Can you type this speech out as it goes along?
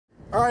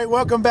All right,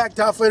 welcome back,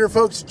 TAOFLEDER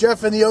folks.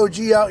 Jeff and the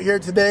OG out here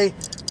today,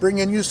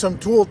 bringing you some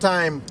tool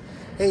time.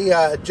 Hey,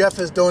 Jeff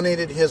has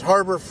donated his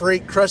Harbor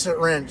Freight crescent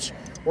wrench.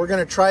 We're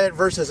going to try it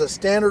versus a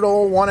standard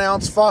old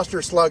 1-ounce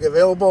Foster Slug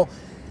available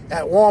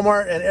at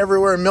Walmart and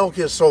everywhere milk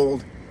is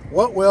sold.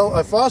 What will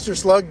a Foster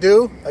Slug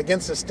do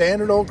against a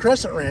standard old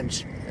crescent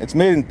wrench? It's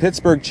made in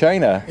Pittsburgh,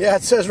 China. Yeah,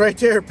 it says right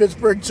there,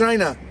 Pittsburgh,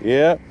 China.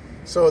 Yeah.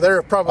 So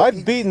they're probably...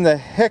 I've beaten the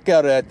heck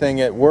out of that thing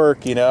at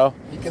work, you know.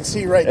 You can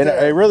see right and there.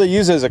 I really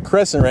use it as a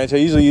crescent wrench. I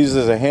usually use it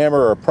as a hammer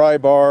or a pry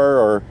bar,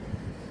 or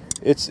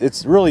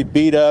it's really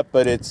beat up,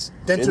 but it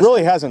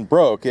really hasn't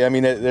broke. I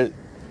mean,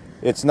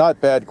 it's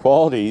not bad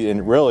quality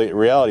in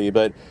reality,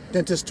 but...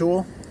 Dentist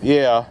tool?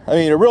 Yeah. I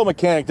mean, a real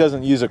mechanic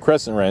doesn't use a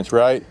crescent wrench,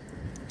 right?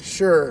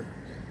 Sure.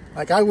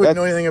 Like, I wouldn't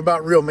know anything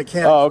about real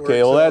mechanics. Oh,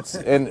 okay. Work, Well, so.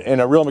 and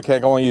a real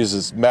mechanic only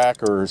uses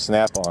Mac or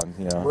Snap-on,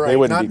 you know. Right. They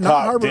wouldn't be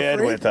caught Harbor dead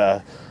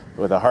Freight.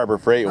 with a Harbor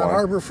Freight one.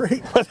 Harbor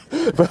Freight. But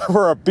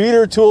for a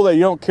beater tool that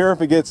you don't care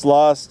if it gets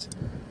lost,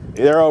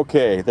 they're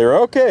okay. They're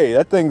okay.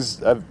 That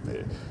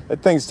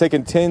thing's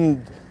taken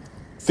 10,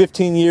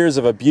 15 years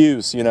of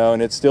abuse, you know,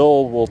 and it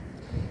still will,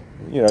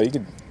 you know, you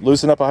can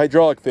loosen up a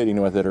hydraulic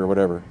fitting with it or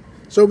whatever.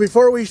 So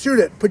before we shoot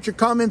it, put your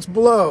comments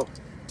below.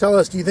 Tell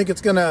us, do you think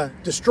it's going to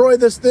destroy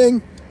this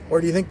thing, or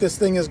do you think this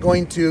thing is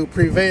going to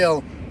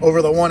prevail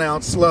over the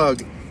 1-ounce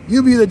Slug?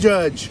 You be the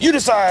judge. You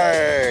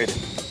decide!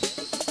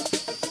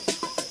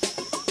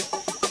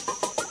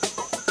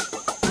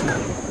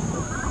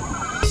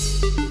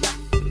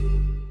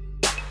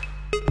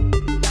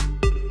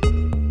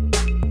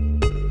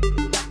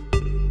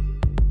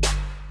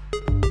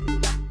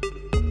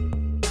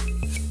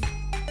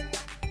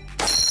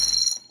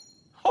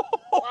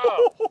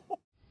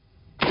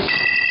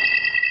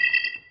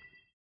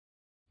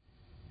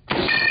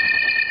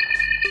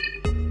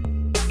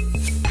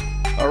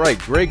 Alright,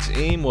 Gregg's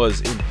aim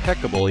was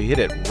impeccable. He hit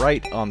it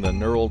right on the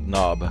knurled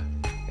knob.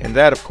 And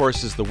that, of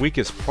course, is the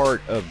weakest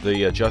part of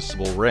the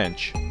adjustable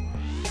wrench.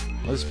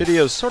 Well, this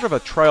video is sort of a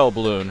trial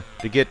balloon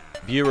to get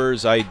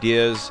viewers'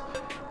 ideas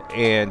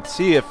and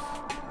see if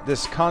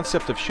this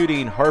concept of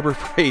shooting Harbor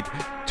Freight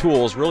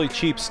tools, really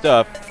cheap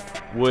stuff,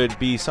 would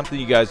be something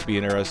you guys would be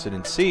interested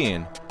in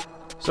seeing.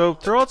 So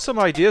throw out some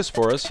ideas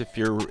for us if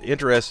you're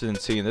interested in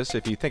seeing this.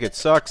 If you think it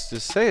sucks,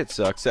 just say it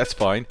sucks, that's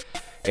fine.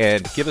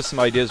 And give us some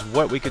ideas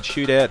what we could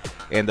shoot at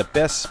and the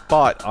best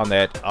spot on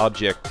that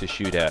object to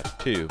shoot at,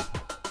 too.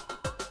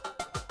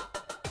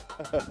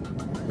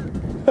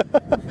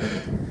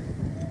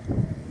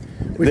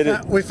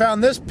 We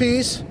found this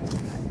piece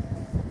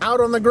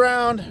out on the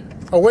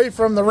ground, away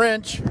from the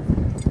wrench,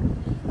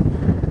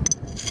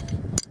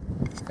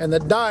 and the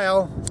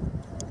dial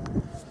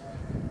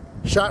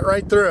shot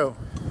right through.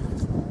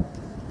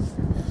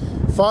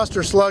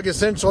 Foster Slug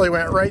essentially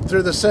went right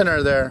through the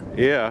center there.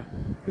 Yeah,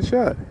 good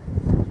shot.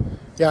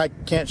 Yeah, I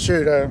can't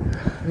shoot. I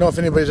don't know if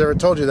anybody's ever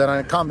told you that on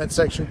a comment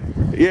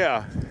section.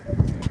 Yeah.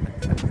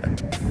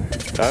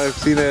 I've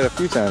seen that a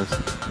few times.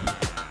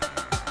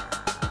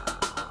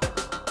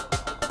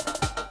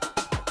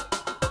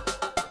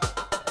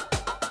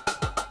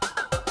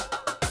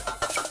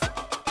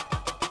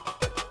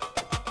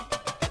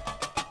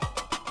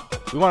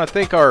 We want to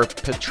thank our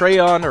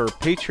Patreon or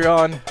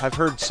Patreon. I've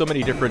heard so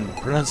many different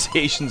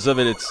pronunciations of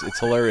it, it's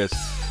hilarious.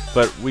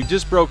 But we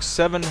just broke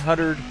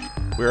 700.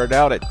 We're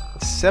now at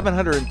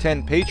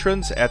 710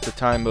 patrons at the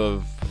time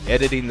of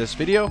editing this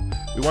video.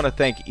 We want to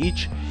thank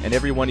each and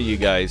every one of you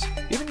guys.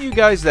 Even you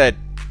guys that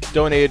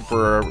donated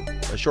for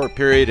a short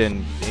period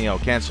and, you know,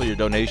 cancel your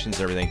donations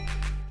and everything.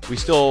 We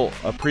still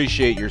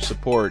appreciate your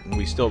support and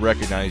we still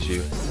recognize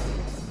you.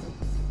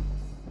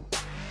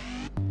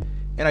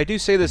 And I do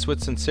say this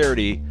with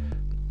sincerity.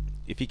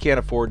 If you can't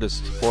afford to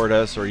support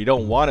us or you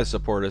don't want to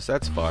support us,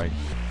 that's fine.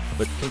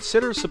 But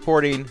consider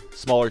supporting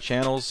smaller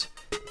channels,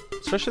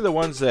 especially the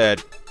ones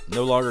that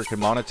no longer can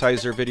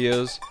monetize their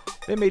videos.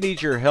 They may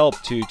need your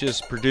help to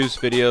just produce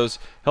videos,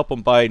 help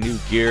them buy new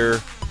gear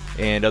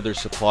and other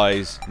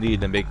supplies needed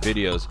to make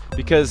videos.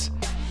 Because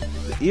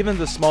even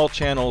the small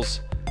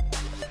channels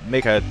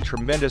make a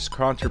tremendous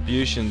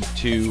contribution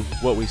to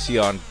what we see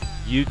on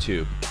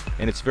YouTube.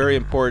 And it's very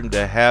important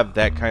to have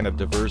that kind of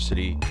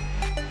diversity